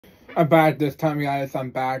I'm back this time, guys.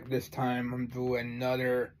 I'm back this time. I'm doing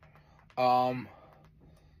another, another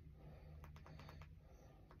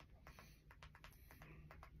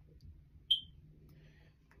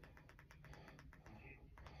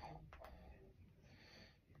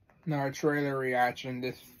trailer reaction.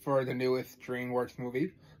 This for the newest DreamWorks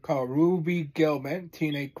movie called Ruby Gilman,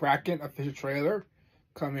 Teenage Kraken official trailer,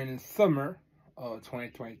 coming in summer of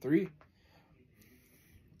 2023.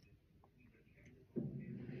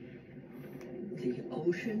 The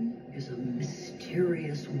ocean is a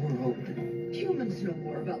mysterious world. Humans know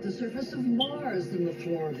more about the surface of Mars than the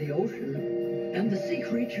floor of the ocean. And the sea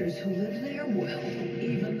creatures who live there, well,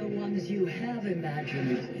 even the ones you have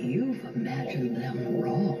imagined, you've imagined them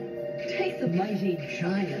wrong. Take the mighty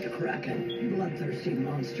giant kraken, bloodthirsty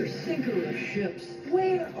monster, sinker of ships.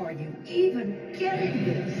 Where are you even getting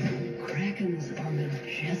this? Krakens are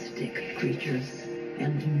majestic creatures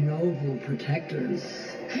and noble protectors.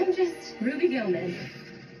 I'm just Ruby Gilman,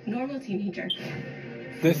 normal teenager.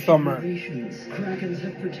 This summer. Krakens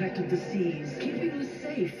have protected the seas, keeping us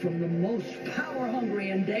safe from the most power-hungry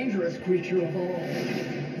and dangerous creature of all.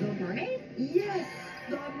 Little Mermaid? Yes,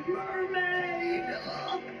 the mermaid!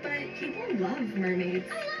 Oh, but people love mermaids.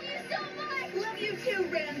 I love you so much! Love you too,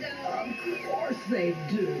 Rando! Of course they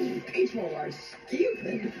do. People are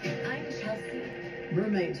stupid. I'm Chelsea.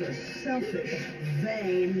 Mermaids are selfish,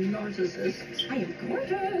 vain narcissists. I am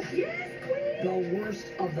gorgeous. Yes, queen. The worst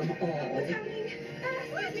of them all. What's happening?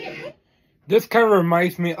 This kind of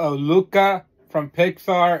reminds me of Luca from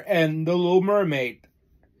Pixar and The Little Mermaid.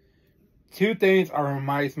 Two things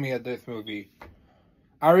reminds me of this movie.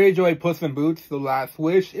 I really enjoyed Puss in Boots: The Last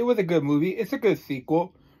Wish. It was a good movie. It's a good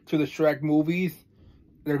sequel to the Shrek movies.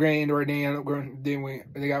 They're getting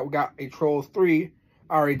they got a Trolls 3.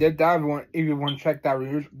 I already did that. If you want to check that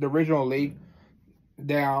the original link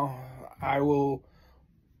down, I will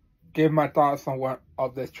give my thoughts on what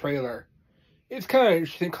of this trailer. It's kind of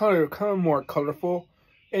interesting, kind of more colorful,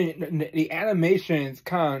 and the animation is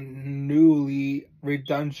kind of newly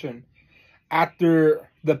redundant after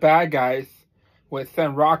the bad guys with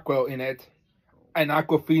Sam Rockwell in it, and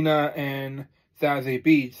Aquafina and Zazie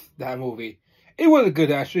Beetz. That movie, it was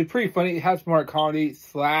good actually, pretty funny. It has more comedy,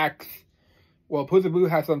 slacks. Well, Puss in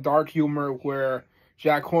Boots has some dark humor where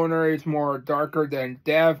Jack Horner is more darker than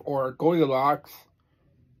Dev or Goldilocks.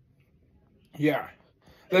 Yeah.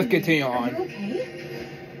 Let's continue on. Are you okay?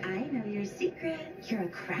 I know your secret. You're a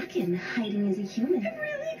kraken hiding as a human. You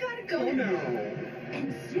really gotta go now.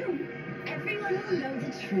 And soon, everyone will know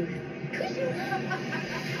the truth. Could you?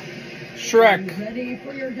 Shrek. Are you ready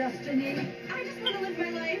for your destiny? I just want to live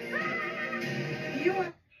my life. You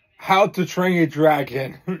are... How to Train a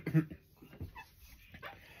Dragon.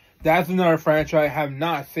 That's another franchise I have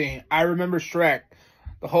not seen. I remember Shrek,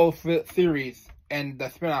 the whole series, and the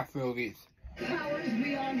spin-off movies. Powers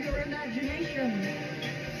beyond your imagination.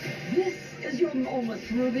 This is your moment,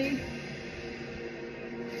 Ruby.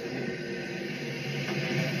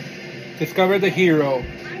 Discover the hero.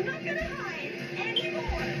 I'm not gonna hide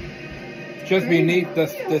anymore. Just beneath the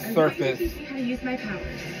surface. Teach me how to use my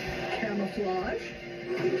powers. Camouflage,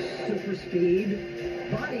 super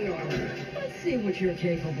speed, body armor. Let's see what you're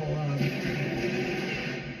capable of.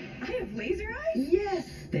 I have laser eyes? Yes,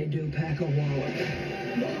 they do pack a wallop.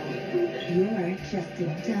 You're just a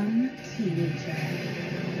dumb teenager.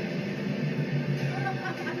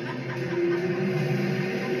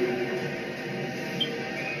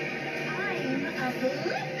 I'm a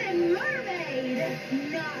flippin' mermaid.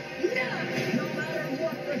 No matter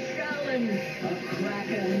what the challenge, a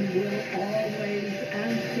kraken will always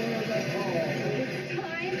answer the call. It's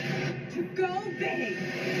time to go big.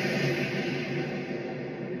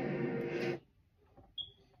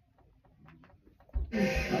 A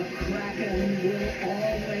kraken will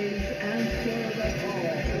always answer the call.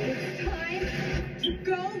 It's time to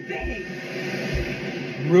go big.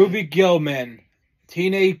 Ruby Gilman,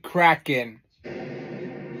 Teenage Kraken,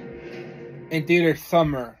 in theater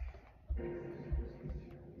summer.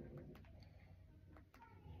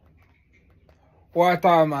 What I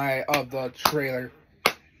thought of the trailer.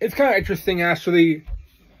 It's kind of interesting actually.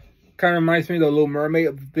 Kind of reminds me of the Little Mermaid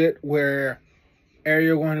a bit, where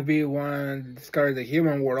Ariel want to discover the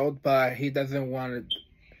human world, but he doesn't want to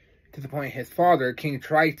disappoint his father, King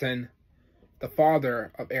Triton, the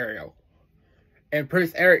father of Ariel. And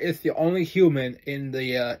Prince Eric is the only human in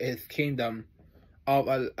the his kingdom of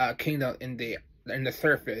a kingdom in the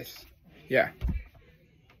surface. Yeah.